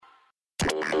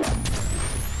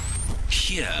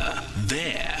Here,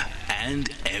 there, and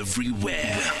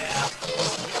everywhere.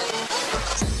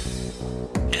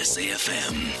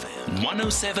 SAFM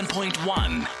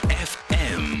 107.1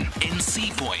 FM in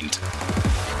Sea Point.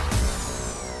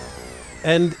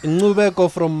 And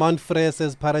Ngubeko from Mount Frere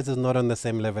says Pirates is not on the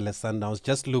same level as Sundowns.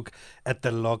 Just look at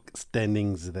the log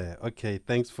standings there. Okay,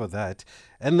 thanks for that.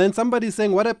 And then somebody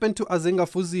saying, what happened to Azinga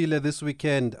Fuzile this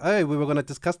weekend? Hey, we were going to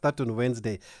discuss that on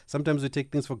Wednesday. Sometimes we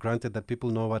take things for granted that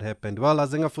people know what happened. Well,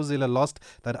 Azinga Fuzile lost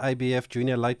that IBF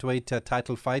junior lightweight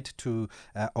title fight to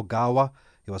Ogawa.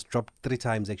 He was dropped 3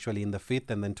 times actually in the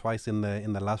 5th and then twice in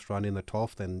the last round in the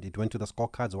 12th. And it went to the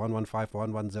scorecards 115,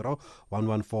 110,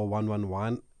 114,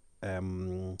 111.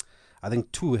 I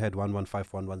think 2 had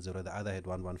 115, 110. The other had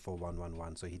 114,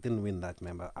 111. So he didn't win that,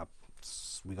 member up.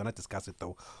 We're going to discuss it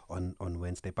though on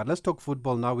Wednesday. But let's talk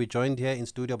football now. We're joined here in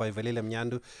studio by Velile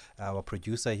Mnyandu, our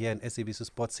producer here and SABC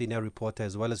Sports senior reporter,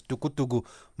 as well as Tukutugu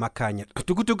Makanya.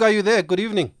 Tukutugu, are you there? Good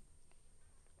evening.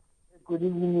 Good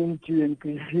evening to you and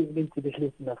good evening to the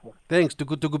listeners. Thanks,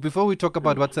 Tukutugu. Before we talk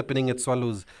about what's happening at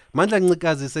Swallows, Mandla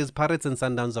Ncikazi says Pirates and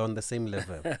Sundowns are on the same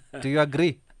level. Do you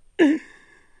agree?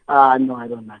 No, I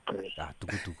don't agree.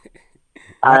 Tukutugu.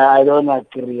 I don't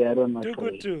agree.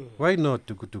 Why not,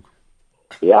 Tukutugu?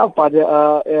 Yeah, but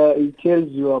it tells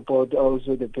you about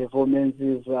also the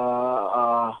performances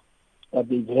that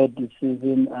they've had this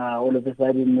season. All of a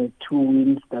sudden, 2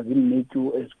 wins doesn't make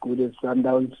you as good as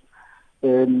Sundowns.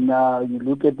 And you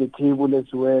look at the table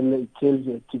as well, it tells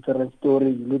you a different story.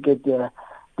 You look at the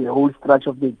whole structure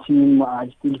of the team,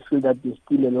 I still feel that there's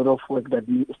still a lot of work that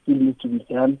still needs to be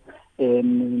done.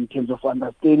 And in terms of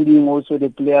understanding also the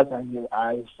players,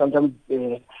 I sometimes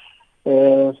feel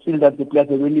that the players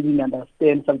don't even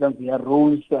understand sometimes their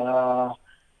roles.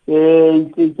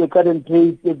 It's a current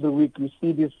pace every week. You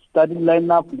see this starting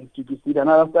lineup, next week you see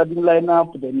another starting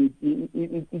lineup, then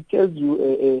it tells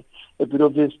you a bit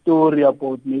of a story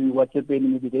about maybe what's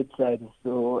happening maybe that side.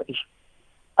 So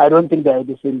I don't think they're at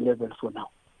the same level for now.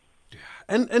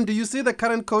 And do you see the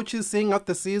current coaches seeing out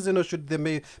the season, or should there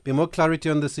be more clarity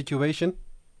on the situation?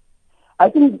 I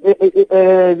think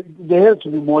there has to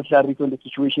be more clarity on the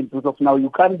situation because of now you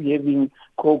can't be having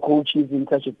coaches in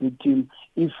such a big team.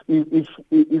 If you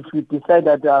decide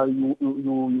that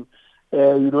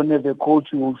you don't have a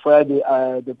coach, you will fire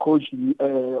the coach.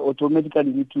 Automatically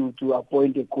need to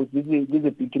appoint a coach. This is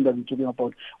a big thing that we're talking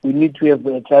about. We need to have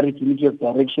clarity. We need to have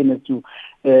direction as to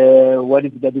what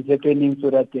is that is happening,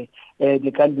 so that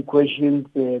there can't be questions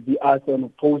be asked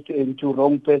and posed into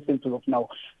wrong persons. So now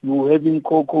you're having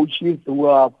co-coaches who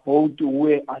are both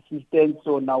assistants.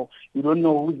 So now you don't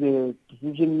know who's the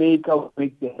decision maker, who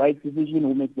makes the right decision,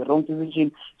 who makes the wrong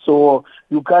decision. So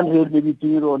you can't really maybe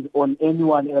do it on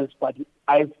anyone else. But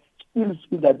I still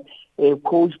feel that a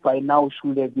coach by now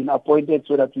should have been appointed,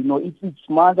 so that if it's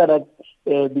Manda that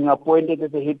being appointed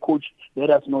as a head coach,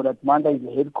 let us know that Manda is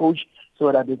the head coach,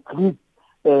 so that the group,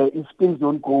 if things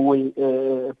don't go away,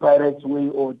 Pirates way,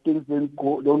 or things don't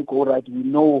go right, we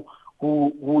know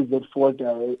who is at fault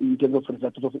in terms of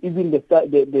results. Even the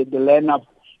lineup,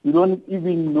 you don't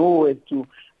even know as to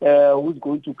who's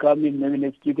going to come in maybe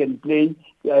next week and play.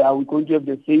 Are we going to have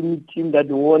the same team that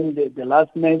won the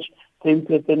last match, same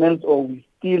personnel, or we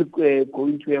still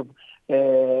going to have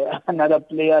another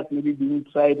players maybe being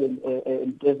tried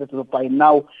and tested? So by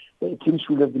now, teams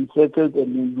should have been settled,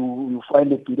 and you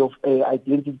find a bit of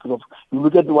identity. Because you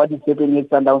look at what is happening at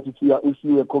Sundowns. If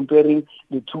you are comparing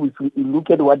the two, if you look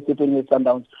at what's happening at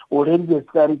Sundowns, already there's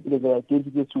clarity, there's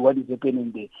identity to what is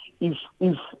happening there.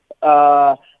 If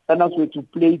Sundowns were to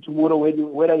play tomorrow,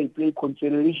 whether they play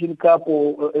Confederation Cup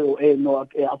or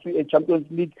a Champions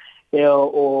League,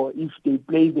 or if they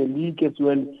play the league as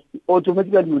well,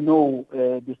 automatically you know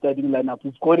the starting lineup.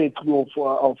 We've got a clue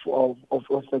of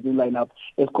starting lineup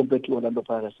as compared to Orlando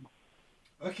Pirates.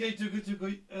 Okay,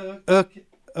 Tukutugu.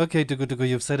 Okay, Tukutugu,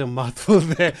 you've said a mouthful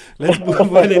there. Let's move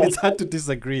on, and it's hard to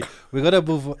disagree. We gotta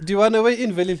move on. Do you want to weigh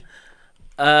in, Velile?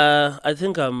 I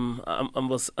think I'm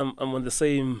on the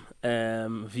same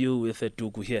view with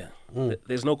Tuku here.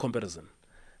 There's no comparison,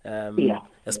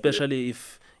 especially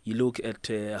if you look at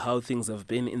how things have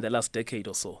been in the last decade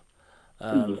or so.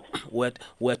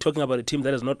 We're talking about a team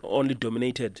that has not only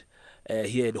dominated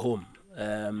here at home,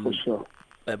 for sure,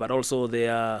 but also they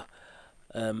are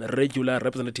regular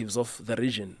representatives of the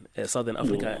region, Southern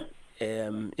Africa,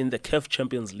 in the CAF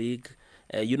Champions League.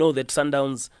 You know that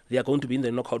Sundowns, they are going to be in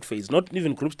the knockout phase, not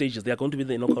even group stages, they are going to be in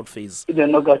the knockout phase. In the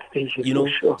knockout stage,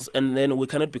 sure. And then we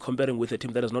cannot be comparing with a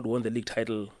team that has not won the league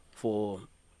title for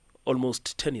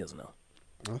almost 10 years now.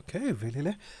 Okay,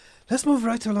 Velile. Let's move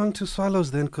right along to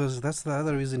Swallows then, because that's the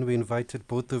other reason we invited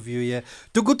both of you here.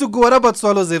 Tugu, what about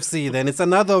Swallows FC then? It's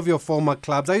another of your former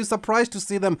clubs. Are you surprised to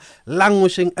see them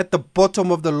languishing at the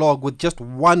bottom of the log with just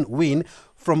one win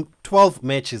from 12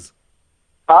 matches?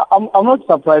 I'm not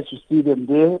surprised to see them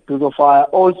there because of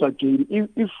also again,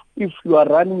 if you are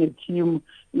running a team,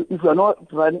 if you are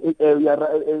not running, you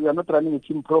are not running a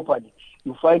team properly,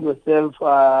 you find yourself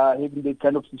having that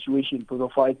kind of situation because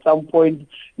of at some point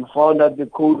you found that the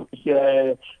coach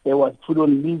was put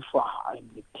on leave, and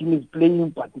the team is playing,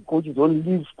 but the coach is on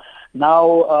leave. Now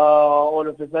all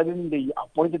of a sudden they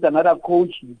appointed another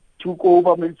coach. He took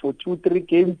over maybe for 2-3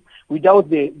 games without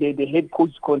the head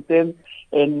coach's consent,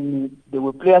 and there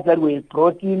were players that were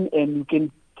brought in, and you can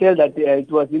tell that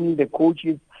it was in the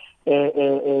coach's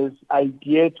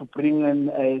idea to bring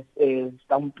in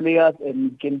some players, and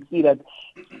you can see that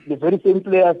the very same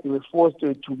players were forced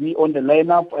to be on the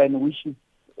lineup, and which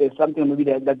is something maybe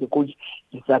that the coach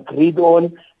disagreed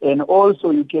on. And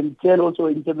also you can tell also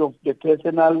in terms of the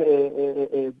personnel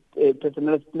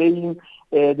playing,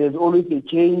 there's always a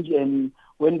change, and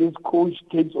when this coach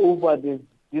takes over, there's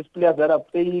these players that are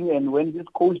playing, and when this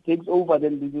coach takes over,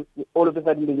 then all of a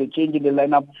sudden there's a change in the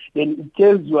lineup. Then it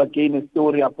tells you again a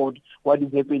story about what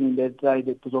is happening in that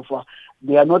side.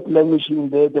 They are not languishing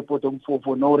there at the bottom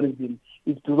for no reason.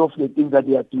 It's because of the things that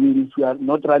they are doing. If you are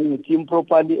not running a team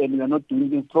properly and you are not doing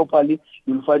things properly,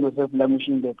 you'll find yourself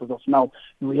languishing there because of now.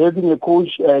 You're having a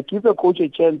coach, give a coach a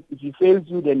chance. If he fails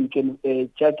you, then you can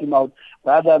check him out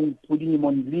rather than putting him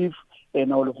on leave.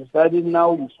 And all of a sudden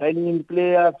now you're signing in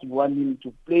players, you want him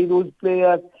to play those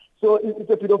players. So it's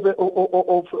a bit of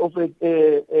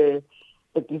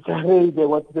a disarray there,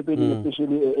 what's happening,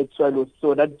 especially at Swallows.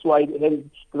 So that's why,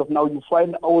 because now you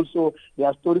find also there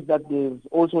are stories that there's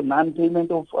also non-payment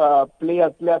of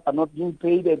players. Players are not being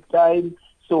paid at time.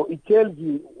 So it tells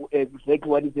you exactly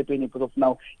what is happening because of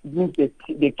now. It means that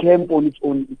the camp on its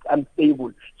own is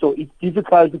unstable. So it's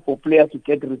difficult for players to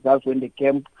get results when the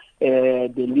camp,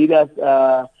 the leaders,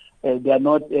 they are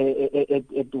not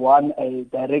at one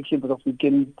direction, because we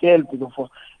can tell because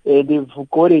they've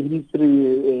got a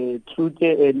history, Trute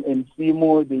and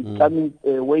Simo, they're coming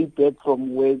way back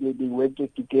from where they worked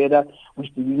together,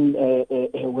 which didn't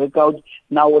work out.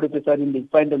 Now all of a sudden they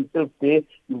find themselves there.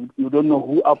 You don't know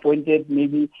who appointed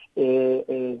maybe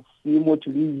Simo to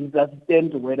be his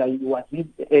assistant, whether it was his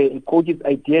coach's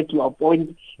idea to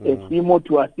appoint Simo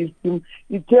to assist him.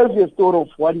 It tells you a story of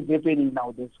what is happening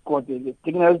now. There's got the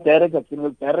technical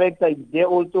director is there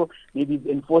also, maybe he's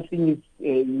enforcing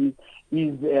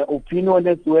his opinion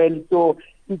as well. So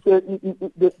it's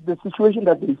the situation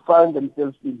that they find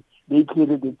themselves in. They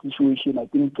created the situation. I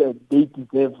think they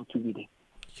deserve to be there.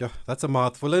 Yeah, that's a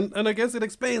mouthful. And I guess it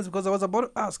explains, because I was about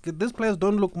to ask, these players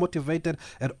don't look motivated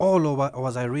at all, or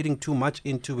was I reading too much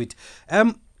into it?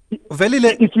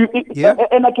 Velile,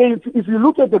 and again, if you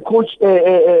look at the coach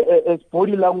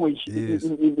body language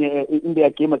in their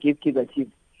game against Kaizer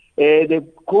Chiefs, the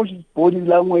coach's body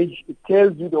language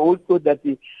tells you the whole story that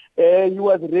he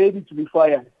was ready to be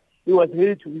fired. He was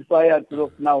ready to be fired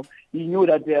because now he knew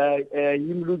that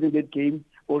him losing that game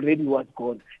already was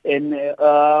gone. And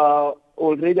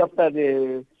already after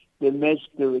the match,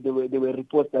 there were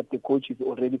reports that the coach is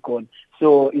already gone.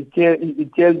 So it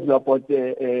tells you about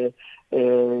the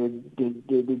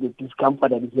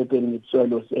discomfort that is happening with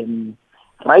Swallows, and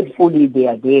rightfully they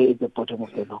are there at the bottom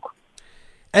of the log.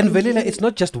 And Velile, it's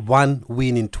not just one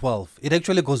win in 12. It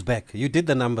actually goes back. You did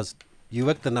the numbers. You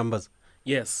worked the numbers.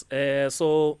 Yes.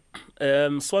 So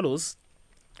Swallows,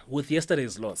 with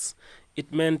yesterday's loss,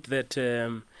 it meant that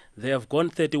they have gone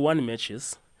 31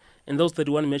 matches. In those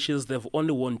 31 matches, they've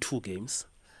only won 2 games.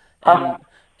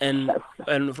 And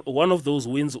one of those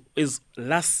wins is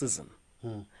last season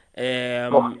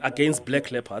against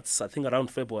Black Leopards, I think around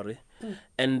February.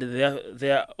 And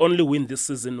their only win this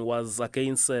season was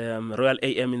against Royal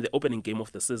AM in the opening game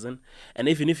of the season. And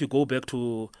even if you go back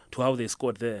to how they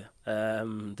scored there,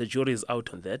 the jury is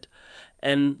out on that.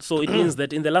 And so it means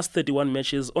that in the last 31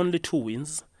 matches, only 2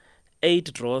 wins,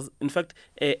 8 draws, in fact,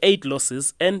 8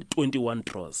 losses and 21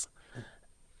 draws.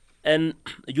 And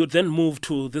you then move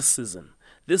to this season.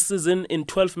 This season, in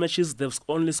 12 matches, they've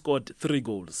only scored 3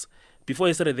 goals. Before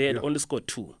yesterday, they had only scored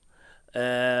 2.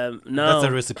 Now that's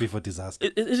a recipe for disaster.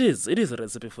 It is a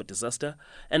recipe for disaster.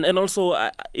 And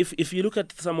also, if you look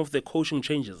at some of the coaching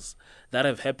changes that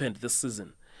have happened this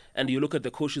season, and you look at the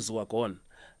coaches who are gone,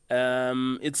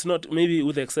 it's not, maybe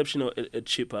with the exception of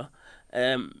Chipper,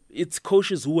 it's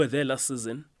coaches who were there last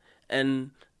season,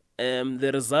 and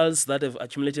the results that have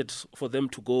accumulated for them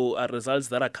to go are results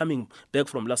that are coming back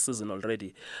from last season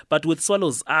already. But with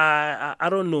Swallows, I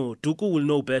don't know. Duku will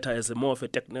know better as more of a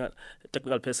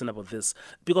technical person about this.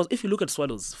 Because if you look at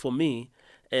Swallows, for me,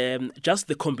 just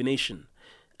the combination.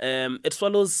 At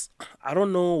Swallows, I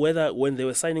don't know whether when they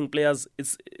were signing players,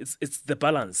 it's the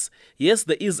balance. Yes,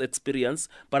 there is experience,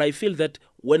 but I feel that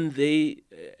when they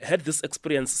had this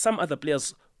experience, some other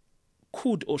players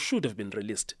could or should have been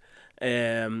released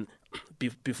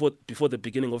before the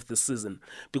beginning of this season,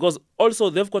 because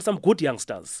also they've got some good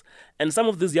youngsters, and some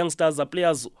of these youngsters are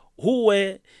players who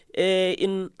were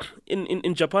in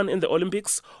Japan in the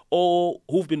Olympics, or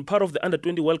who've been part of the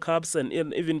under-20 World Cups and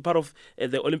even part of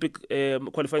the Olympic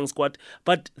qualifying squad.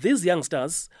 But these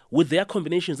youngsters, with their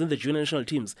combinations in the junior national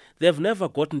teams, they've never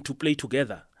gotten to play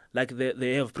together like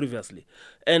they have previously,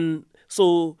 and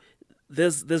so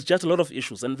there's just a lot of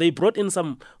issues. And they brought in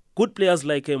some good players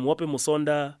like Mwape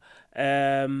Musonda.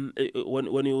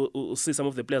 When you see some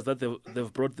of the players that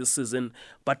they've brought this season,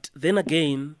 but then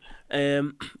again,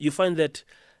 you find that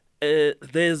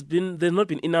there's not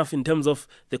been enough in terms of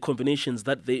the combinations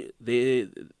that they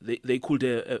could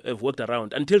have worked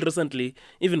around. Until recently,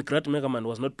 even Grant Megaman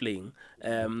was not playing,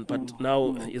 but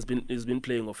now he's been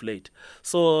playing of late.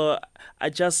 So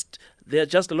there are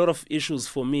just a lot of issues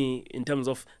for me in terms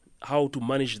of how to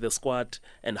manage the squad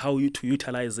and how to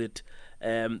utilize it.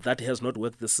 That has not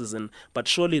worked this season. But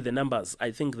surely the numbers, I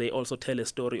think they also tell a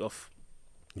story of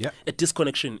a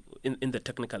disconnection in the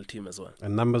technical team as well.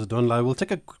 And numbers don't lie. We'll take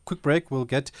a quick break. We'll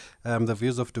get the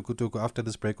views of Tukutuku after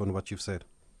this break on what you've said.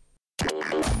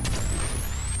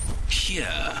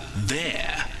 Here,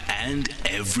 there, and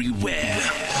everywhere.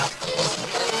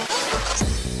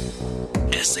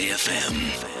 SAFM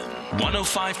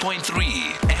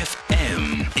 105.3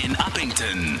 FM in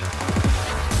Uppington.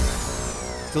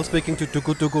 Still speaking to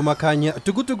Tukutuku Makhanya.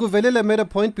 Tukutuku, Velile made a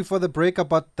point before the break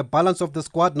about the balance of the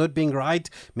squad not being right,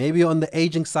 maybe on the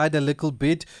aging side a little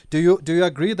bit. Do you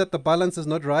agree that the balance is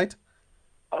not right?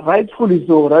 Rightfully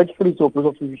so.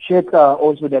 Because if you check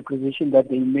also the acquisition that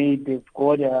they made, they've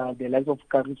got the likes of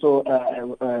Caruso,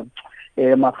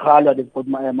 Makhala, they've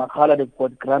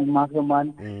got Grant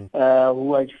Magerman,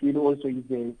 who I feel also is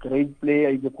a great player,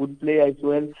 is a good player as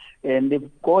well. And they've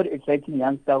got exciting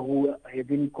youngsters who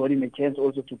haven't gotten a chance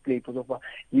also to play. Because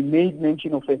you made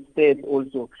mention of a stat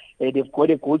also. They've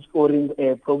got a goal scoring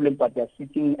problem, but they're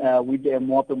sitting with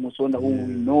Mwape Musonda, who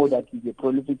we know that he's a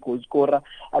prolific goal scorer.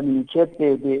 I mean, you check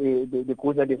the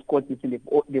goals that they've scored,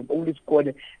 they've only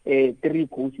scored 3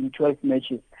 goals in 12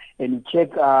 matches. And you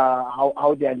check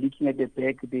how they are looking at the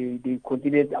back, they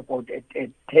considered about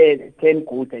 10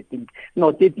 goals, I think.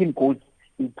 No, 13 goals.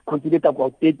 It considered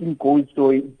about 13 goals, so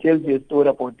it tells you a story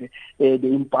about the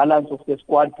imbalance of the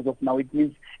squad. Because now it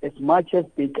means as much as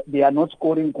they are not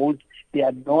scoring goals, they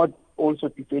are not also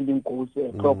defending goals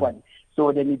properly.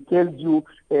 So then it tells you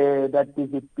that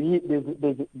there's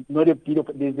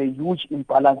a huge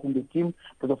imbalance in the team.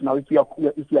 Because of now, if you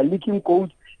are leaking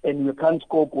goals and you can't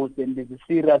score goals, then there's a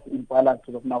serious imbalance.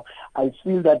 Because of now, I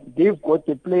feel that they've got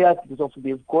the players. Because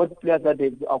they've got players that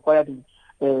they've acquired.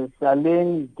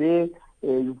 Saleng is there.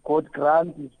 You've got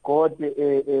Grant, you've got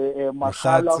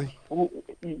Makhala.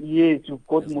 Yes, you've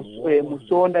got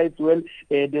Musonda as well.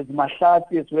 There's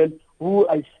Mashati as well, who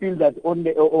I feel that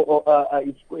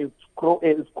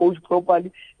is coached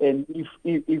properly, and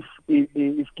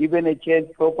if given a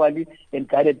chance properly and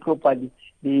guided properly,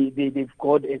 they've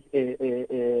got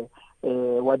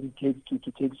what it takes to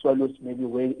take Swallows maybe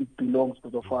where it belongs.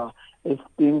 Because as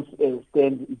things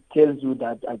stand, it tells you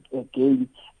that again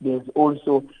there's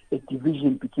also a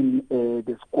division between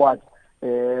the squad.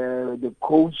 The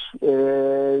coach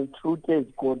Truth has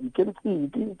got. You can see,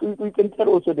 we can tell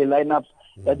also the lineups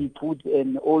that he put,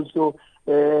 and also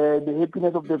the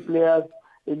happiness of the players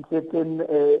in certain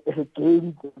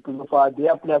games, because of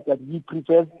their players that he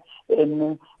prefers.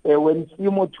 And when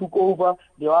Simo took over,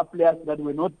 there were players that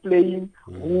were not playing,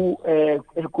 who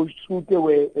Coach Truth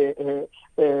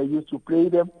used to play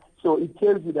them. So it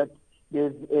tells you that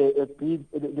there's a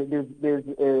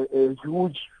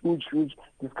huge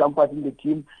discomfort in the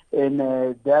team, and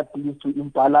that leads to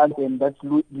imbalance, and that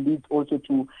leads also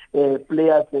to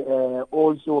players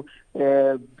also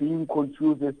being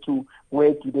confused as to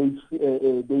where do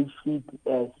they fit,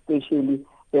 especially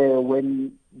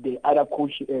when the other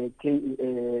coach is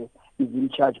in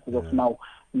charge. Because of now,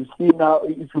 you see now,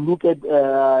 if you look at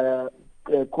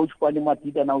Coach Kwali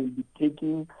Matita now will be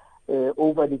taking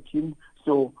over the team,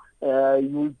 so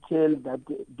you'll tell that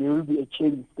there will be a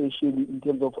change, especially in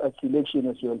terms of selection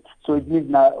as well. So it means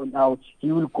now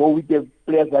he will go with the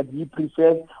players that he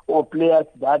prefers, or players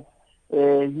that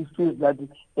he feels that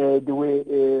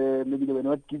maybe they were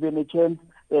not given a chance.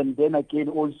 And then again,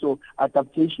 also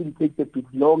adaptation takes a bit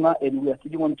longer, and we are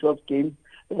sitting on 12 games.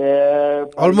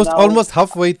 Almost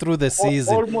halfway through the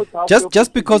season.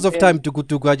 Just because of time,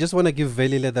 Tukutuku, I just want to give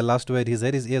Velile the last word. He's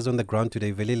had his ears on the ground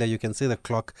today. Velile, you can see the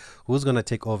clock. Who's going to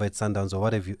take over at Sundowns, or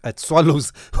what have you at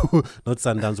Swallows, not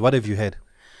Sundowns? What have you had?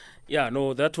 Yeah,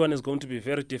 no, that one is going to be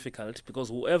very difficult because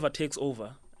whoever takes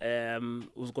over,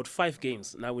 we've got 5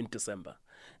 games now in December,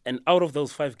 and out of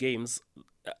those 5 games,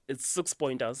 it's 6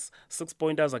 pointers. 6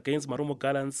 pointers against Marumo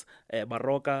Gallants,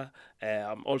 Baroka,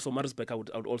 also Maritzburg, I would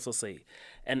also say.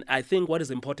 And I think what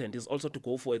is important is also to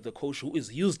go for the coach who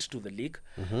is used to the league.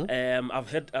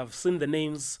 I've seen the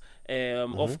names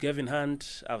of Gavin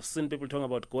Hunt. I've seen people talking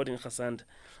about Gordon Hassand,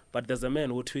 but there's a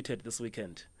man who tweeted this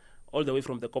weekend, all the way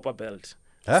from the Copper Belt,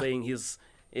 saying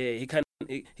he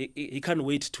can't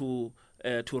wait to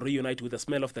reunite with the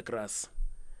smell of the grass.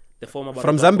 The former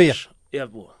from Baroka Zambia. coach. Yeah,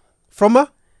 From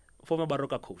a former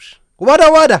Baroka coach.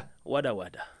 Wada.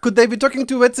 Wada. Could they be talking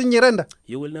to Wetsin Nyirenda?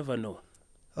 You will never know.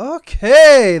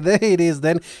 Okay, there it is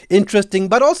then. Interesting.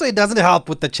 But also it doesn't help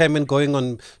with the chairman going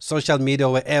on social media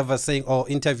or wherever saying, or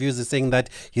interviews is saying that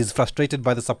he's frustrated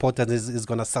by the supporters and is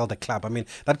going to sell the club. I mean,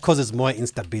 that causes more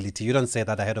instability. You don't say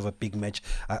that ahead of a big match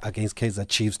against Kaizer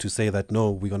Chiefs to say that, no,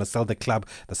 we're going to sell the club.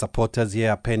 The supporters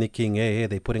here are panicking. Hey,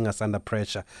 they're putting us under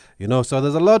pressure. You know, so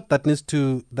there's a lot that needs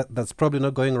to, that's probably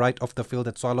not going right off the field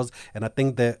at Swallows. And I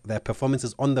think their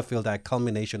performances on the field are a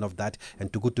culmination of that.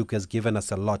 And Tukutuku has given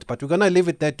us a lot. But we're going to leave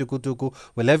it there, Tukutuku.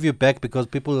 We'll have you back because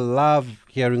people love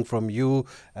hearing from you.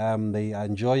 They are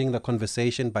enjoying the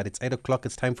conversation, but it's 8 o'clock.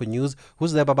 It's time for news.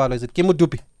 Who's there, Babalo? Is it Kimu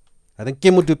Dupi? I think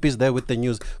Kimu Dupi is there with the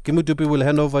news. Kimu Dupi will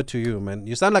hand over to you, man.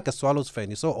 You sound like a Swallows fan.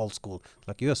 You're so old school.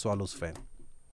 Like you're a Swallows fan.